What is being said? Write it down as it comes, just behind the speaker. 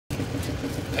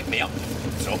me up,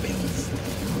 throw me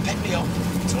off. Pick me up,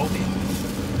 throw me off.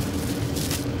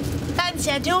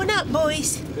 Fancy a donut,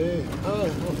 boys? Hey, oh.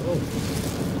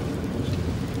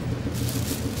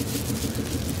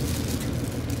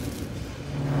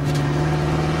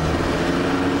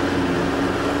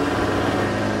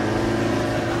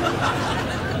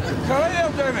 How are you,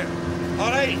 Davie?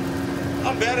 All right.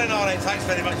 I'm better than all right, thanks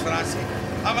very much for asking.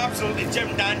 I'm absolutely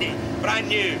Jim Dandy, brand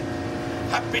new.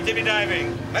 Happy to be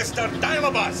diving, Mr.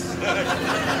 Dial-a-Bus.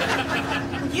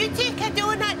 Will you take a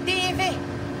donut, Davie?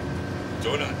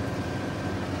 Donut?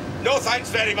 No, thanks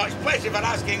very much. Pleasure for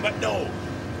asking, but no.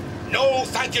 No,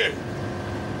 thank you.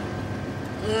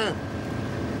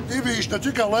 Davie, you should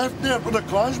take a left there for the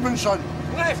Klansman, son.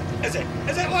 Left, is it?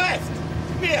 Is it left?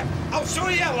 Here, I'll show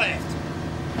you a left.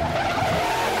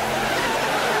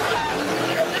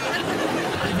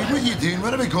 Davie, what are you doing?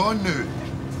 Where are we going now?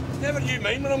 Never you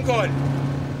mind where I'm going.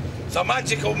 It's a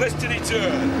magical mystery tour.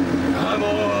 Come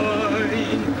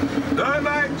on. The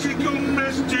magical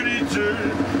mystery tour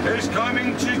is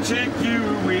coming to take you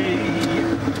away.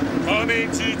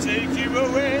 Coming to take you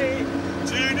away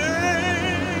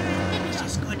today. Maybe he's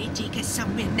just going to take us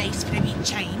somewhere nice for a wee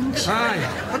change.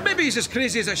 Aye. Or maybe he's as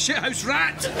crazy as a shithouse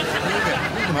rat.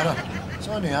 Wait a minute. It's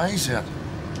on the eyes here.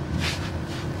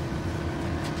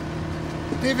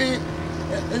 Davie,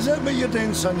 is that what you're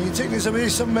doing, son? Are you taking us away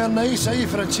somewhere nice, eh,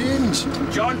 for a change?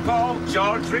 John Paul,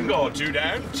 George Ringo, 2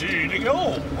 down, 2 to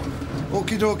go.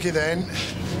 Okie dokie then.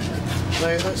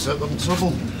 Right, that's it, I'm in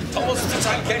trouble. Thomas the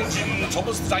Tank Engine,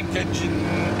 Thomas the Tank Engine.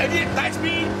 Idiot, that's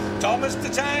me, Thomas the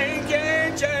Tank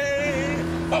Engine.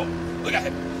 Oh, look at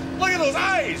him. Look at those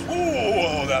eyes.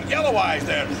 Whoa, they're yellow eyes,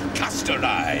 they're custard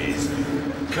eyes.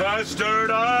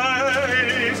 Custard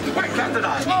eyes. Wait, custard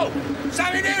eyes. Oh,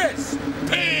 Sammy Davis.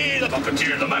 Pay the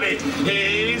bucketeer the money.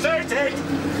 He's our take.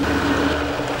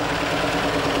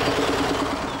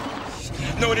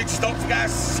 No need to stop the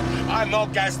gas. I'm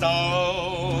not gassed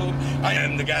off. I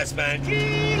am the gas man.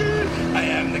 I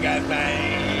am the gas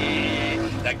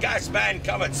man. The gas man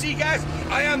come and see gas.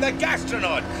 I am the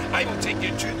gastronaut. I will take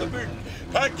you to the moon.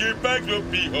 Pack your bags, we'll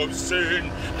be home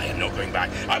soon. I am not going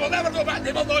back. I will never go back.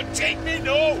 They will not take me,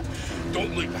 no.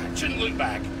 Don't look back. Shouldn't look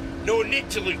back. No need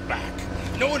to look back.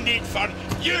 No need for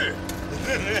you.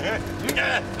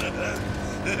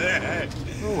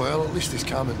 Oh well, at least he's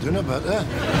calming down a bit, eh?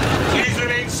 Please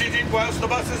remain seated whilst the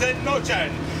bus is in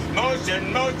motion.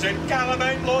 Motion, motion,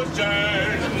 calamine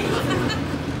lotion.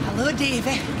 Hello,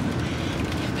 Davie.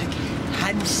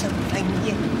 Handsome thing,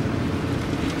 you.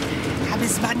 I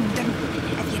was wondering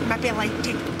if you'd maybe like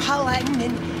to pull in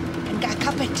and get a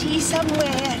cup of tea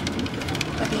somewhere.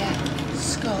 Maybe a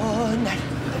scone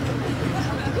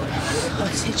or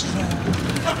sausage roll.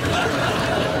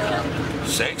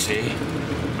 Sexy,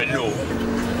 but no.